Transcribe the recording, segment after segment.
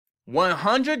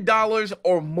$100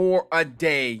 or more a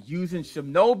day using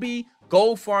Shibnobi,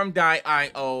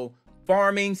 GoldFarm.io,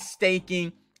 farming,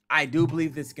 staking. I do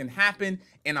believe this can happen,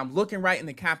 and I'm looking right in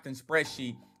the captain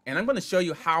spreadsheet, and I'm going to show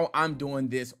you how I'm doing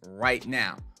this right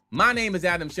now. My name is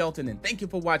Adam Shelton, and thank you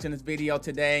for watching this video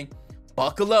today.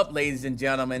 Buckle up, ladies and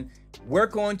gentlemen. We're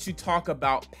going to talk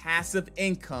about passive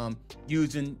income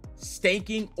using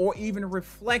staking or even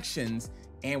reflections,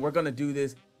 and we're going to do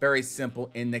this very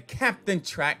simple in the captain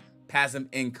track passive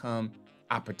income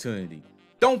opportunity.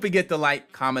 Don't forget to like,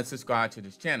 comment, subscribe to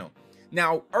this channel.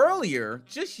 Now, earlier,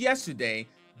 just yesterday,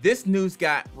 this news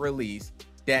got released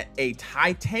that a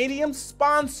titanium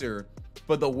sponsor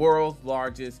for the world's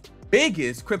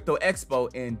biggest crypto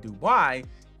expo in Dubai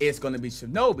is going to be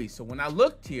Shibnobi. So when I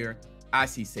looked here, I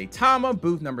see Saitama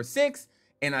booth number 6,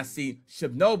 and I see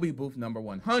Shibnobi booth number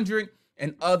 100,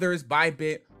 and others,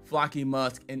 Bybit, Flocky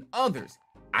Musk, and others.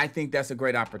 I think that's a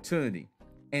great opportunity.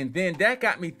 And then that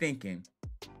got me thinking,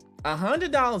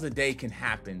 $100 a day can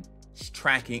happen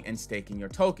tracking and staking your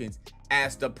tokens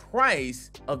as the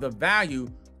price of the value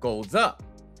goes up.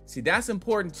 See, that's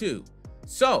important too.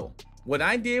 So what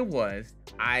I did was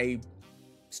I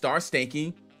start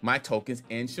staking my tokens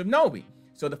in Shibnobi.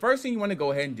 So the first thing you want to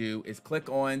go ahead and do is click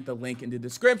on the link in the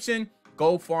description,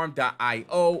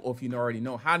 goldfarm.io, or if you already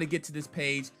know how to get to this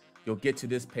page, you'll get to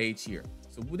this page here.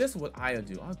 So this is what I'll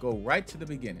do. I'll go right to the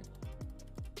beginning.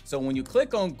 So when you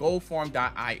click on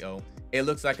goldfarm.io, it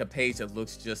looks like a page that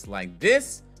looks just like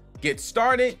this. Get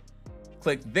started,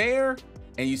 click there,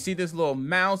 and you see this little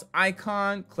mouse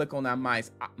icon. Click on that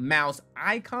mouse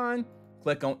icon,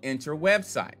 click on enter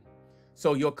website.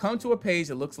 So you'll come to a page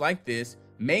that looks like this.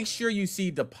 Make sure you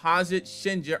see deposit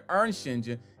Shinja, earn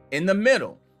Shinja in the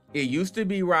middle. It used to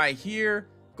be right here.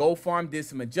 GoFarm did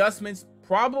some adjustments,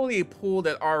 probably a pool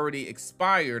that already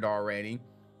expired already.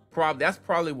 That's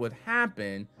probably what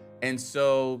happened. And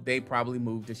so they probably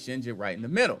moved the Shinja right in the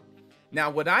middle.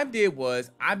 Now, what I did was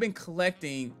I've been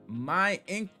collecting my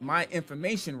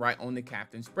information right on the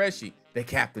captain spreadsheet, the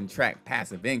captain track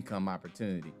passive income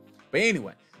opportunity. But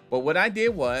anyway, what I did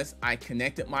was I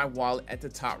connected my wallet at the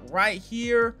top right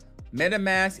here.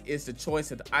 MetaMask is the choice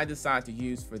that I decided to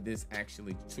use for this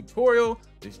actually tutorial,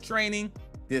 this training,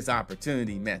 this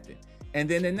opportunity method. And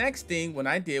then the next thing what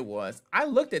I did was I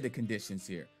looked at the conditions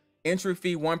here. Entry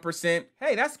fee 1%.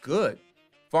 Hey, that's good.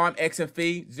 Farm exit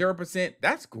fee 0%.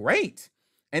 That's great.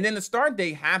 And then the start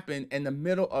date happened in the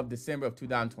middle of December of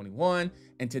 2021,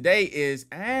 and today is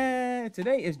January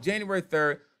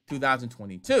 3rd,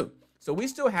 2022. So we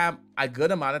still have a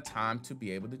good amount of time to be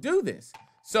able to do this.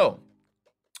 So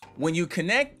when you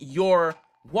connect your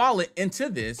wallet into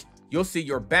this, you'll see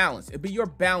your balance. It'll be your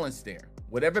balance there.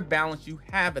 Whatever balance you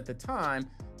have at the time,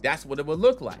 that's what it will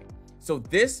look like. So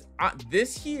this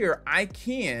here, I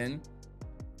can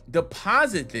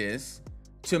deposit this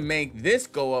to make this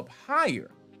go up higher.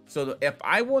 So if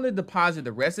I want to deposit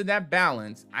the rest of that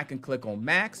balance, I can click on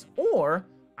max, or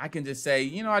I can just say,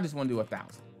 you know, I just want to do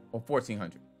 1,000 or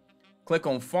 1,400. Click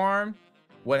on farm.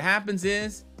 What happens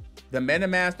is the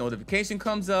MetaMask notification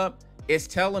comes up. It's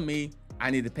telling me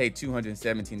I need to pay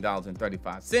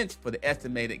 $217.35 for the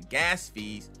estimated gas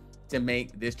fees to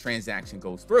make this transaction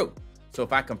go through. So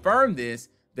if I confirm this,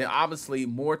 then obviously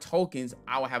more tokens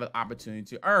I will have an opportunity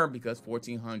to earn because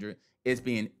 1,400 is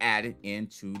being added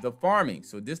into the farming.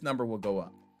 So this number will go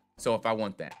up. So if I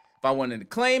want that, if I wanted to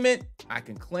claim it, I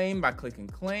can claim by clicking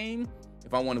claim.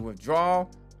 If I want to withdraw,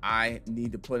 I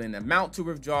need to put in an amount to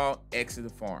withdraw, exit the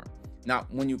farm. Now,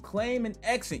 when you claim and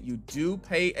exit, you do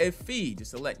pay a fee,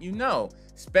 just to let you know,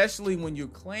 especially when you're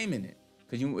claiming it.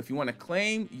 Because if you want to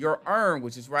claim your earn,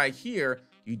 which is right here,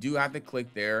 you do have to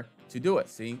click there to do it.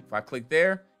 See, if I click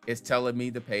there, it's telling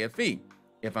me to pay a fee.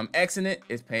 If I'm exiting it,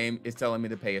 it's telling me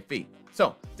to pay a fee.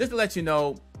 So just to let you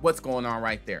know what's going on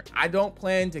right there. I don't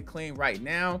plan to claim right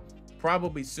now.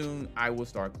 Probably soon I will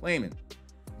start claiming.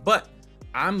 But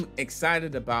I'm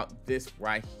excited about this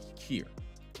right here.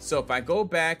 So if I go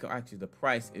back, actually the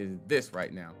price is this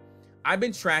right now. I've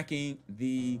been tracking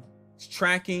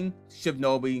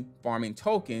Shibnobi farming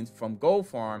tokens from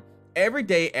GoldFarm every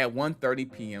day at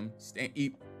 1:30 p.m.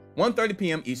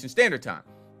 Eastern Standard Time.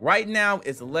 Right now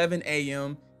it's 11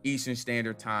 a.m. Eastern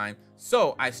Standard Time.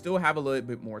 So I still have a little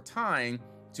bit more time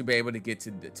to be able to get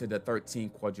to the 13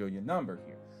 quadrillion number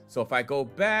here. So if I go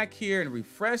back here and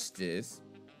refresh this,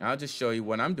 I'll just show you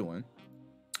what I'm doing.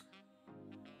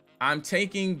 I'm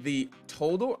taking the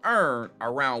total earn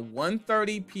around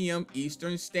 1:30 p.m.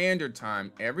 Eastern Standard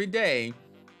Time every day,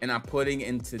 and I'm putting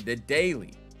into the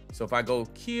daily. So if I go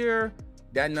here,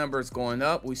 that number is going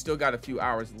up. We still got a few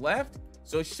hours left,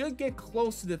 so it should get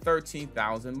close to the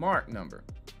 13,000 mark number.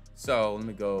 So let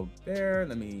me go there.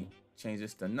 Let me change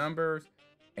this to numbers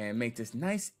and make this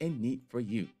nice and neat for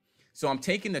you. So I'm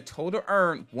taking the total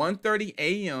earn 1:30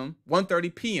 a.m.,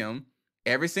 1:30 p.m.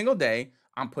 every single day.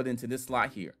 I'm putting into this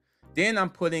slot here. Then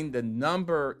I'm putting the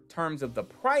number terms of the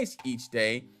price each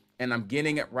day, and I'm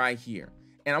getting it right here.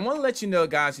 And I want to let you know,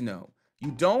 guys,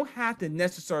 you don't have to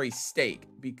necessarily stake,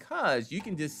 because you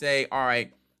can just say, all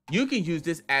right, you can use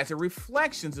this as a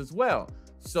reflections as well.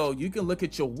 So you can look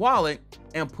at your wallet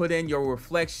and put in your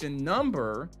reflection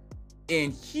number in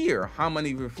here, how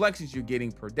many reflections you're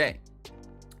getting per day.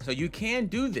 So you can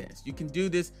do this. You can do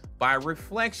this by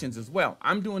reflections as well.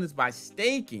 I'm doing this by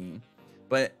staking,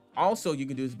 but also you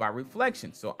can do this by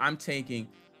reflection. So I'm taking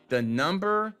the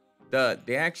number, the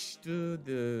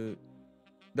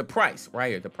price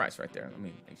right here, the price right there. Let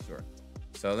me make sure.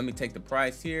 So let me take the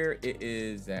price here. It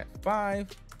is at 5.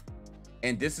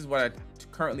 And this is what I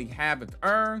currently have to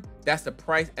earn. That's the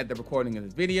price at the recording of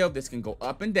this video. This can go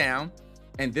up and down.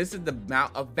 And this is the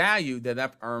amount of value that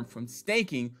I've earned from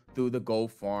staking through the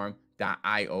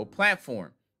GoFarm.io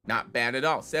platform. Not bad at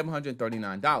all,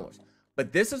 $739.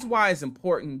 But this is why it's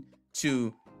important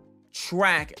to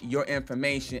track your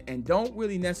information and don't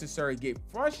really necessarily get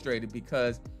frustrated,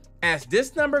 because as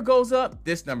this number goes up,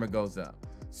 this number goes up.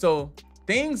 So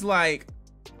things like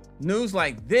news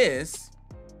like this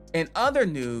and other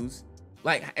news,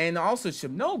 and also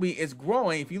Shibnobi is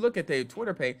growing. If you look at their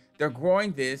Twitter page, they're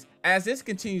growing this. As this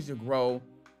continues to grow,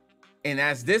 and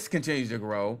as this continues to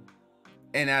grow,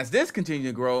 and as this continues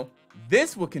to grow,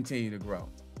 this will continue to grow.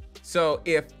 So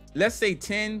if, let's say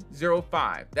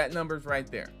 10.05, that number's right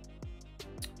there.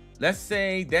 Let's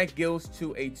say that goes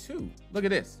to a 2. Look at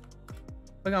this.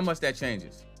 Look how much that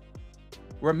changes.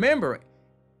 Remember,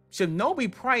 Shibnobi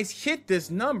price hit this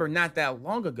number not that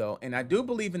long ago, and I do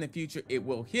believe in the future it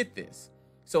will hit this.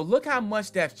 So look how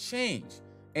much that's changed,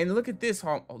 and look at this.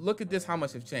 How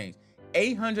much it's changed.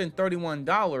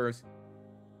 $831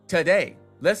 today.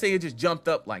 Let's say it just jumped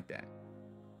up like that.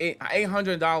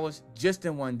 $800 just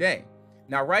in one day.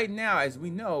 Now, right now, as we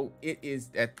know, it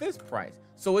is at this price.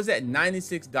 So it's at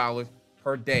 $96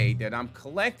 per day that I'm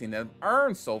collecting, that I've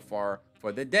earned so far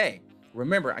for the day.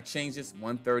 Remember, I change this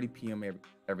 1:30 p.m.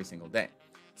 every single day.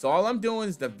 So all I'm doing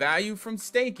is the value from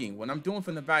staking. What I'm doing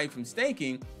from the value from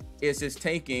staking is just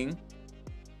taking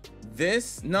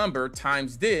this number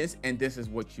times this, and this is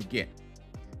what you get.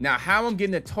 Now, how I'm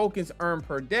getting the tokens earned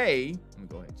per day, let me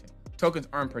go ahead and change. Tokens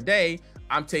earned per day,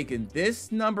 I'm taking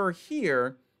this number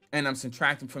here and I'm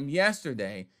subtracting from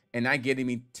yesterday, and that getting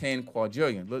me 10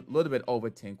 quadrillion, a little bit over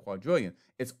 10 quadrillion.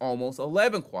 It's almost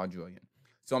 11 quadrillion.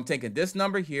 So I'm taking this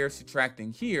number here,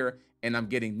 subtracting here, and I'm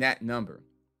getting that number.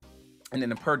 And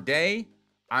then per day,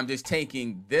 I'm just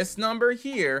taking this number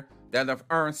here that I've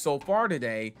earned so far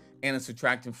today, and I'm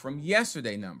subtracting from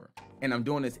yesterday number. And I'm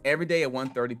doing this every day at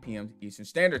 1:30 p.m. Eastern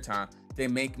Standard Time. They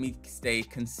make me stay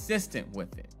consistent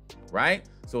with it, right?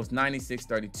 So it's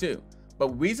 96.32. But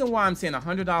reason why I'm saying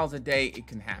 $100 a day, it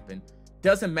can happen.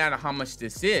 Doesn't matter how much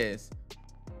this is.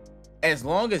 As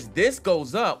long as this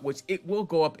goes up, which it will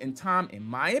go up in time, in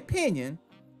my opinion,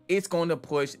 it's going to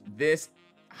push this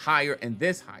higher and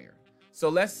this higher. So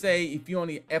let's say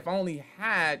if I only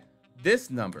had this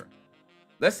number,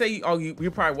 let's say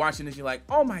you're probably watching this, you're like,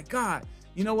 oh my God,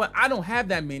 you know what? I don't have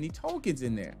that many tokens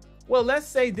in there. Well, let's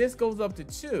say this goes up to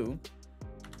 2.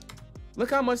 Look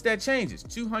how much that changes,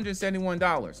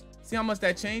 $271. See how much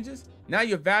that changes? Now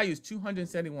your value is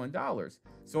 $271.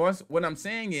 So what I'm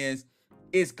saying is,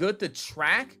 it's good to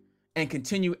track and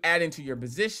continue adding to your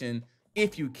position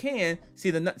if you can. See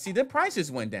the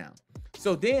prices went down.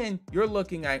 So then you're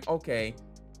looking at, okay,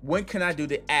 when can I do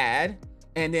the add,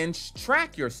 and then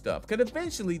track your stuff, because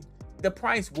eventually the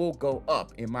price will go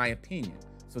up, in my opinion.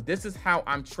 So this is how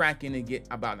I'm tracking to get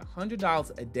about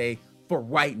 $100 a day for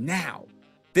right now.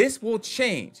 This will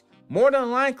change more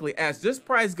than likely as this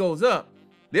price goes up.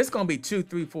 This gonna be $200,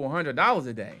 $300, $400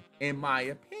 a day, in my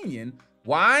opinion.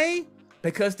 Why?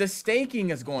 Because the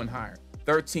staking is going higher.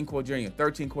 13 quadrillion,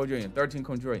 13 quadrillion, 13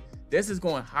 quadrillion. This is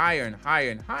going higher and higher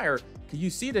and higher. Can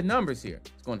you see the numbers here?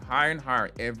 It's going higher and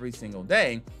higher every single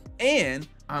day. And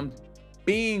I'm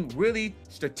being really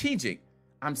strategic.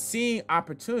 I'm seeing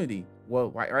opportunity. Well,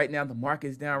 right now, the market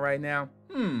is down right now.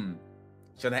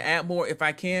 Should I add more if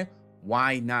I can?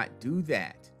 Why not do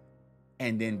that?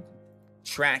 And then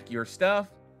track your stuff.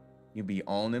 You'll be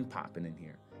on and popping in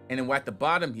here. And then at the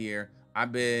bottom here, I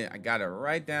got it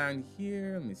right down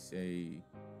here. Let me see.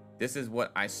 This is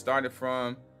what I started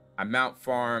from. Amount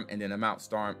farm, and then amount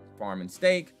farm and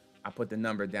stake. I put the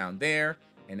number down there,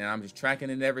 and then I'm just tracking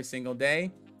it every single day.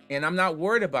 And I'm not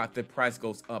worried about the price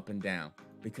goes up and down.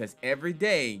 because every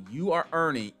day you are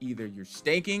earning, either you're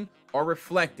staking or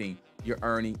reflecting, you're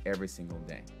earning every single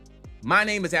day. My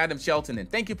name is Adam Shelton, and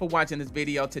thank you for watching this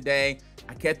video today.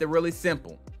 I kept it really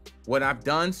simple. What I've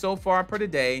done so far per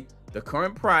today, the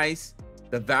current price,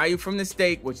 the value from the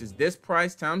stake, which is this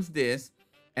price times this,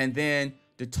 and then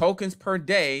the tokens per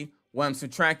day, where I'm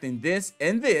subtracting this,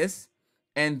 and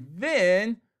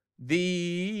then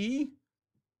the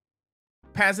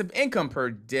passive income per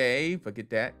day, forget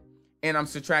that, and I'm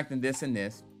subtracting this and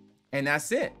this, and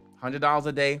that's it. $100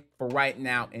 a day for right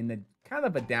now in the kind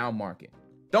of a down market.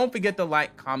 Don't forget to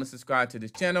like, comment, subscribe to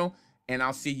this channel, and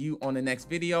I'll see you on the next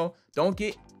video. Don't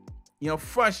get,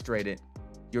 frustrated.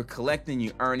 You're collecting,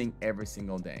 you're earning every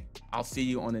single day. I'll see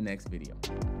you on the next video.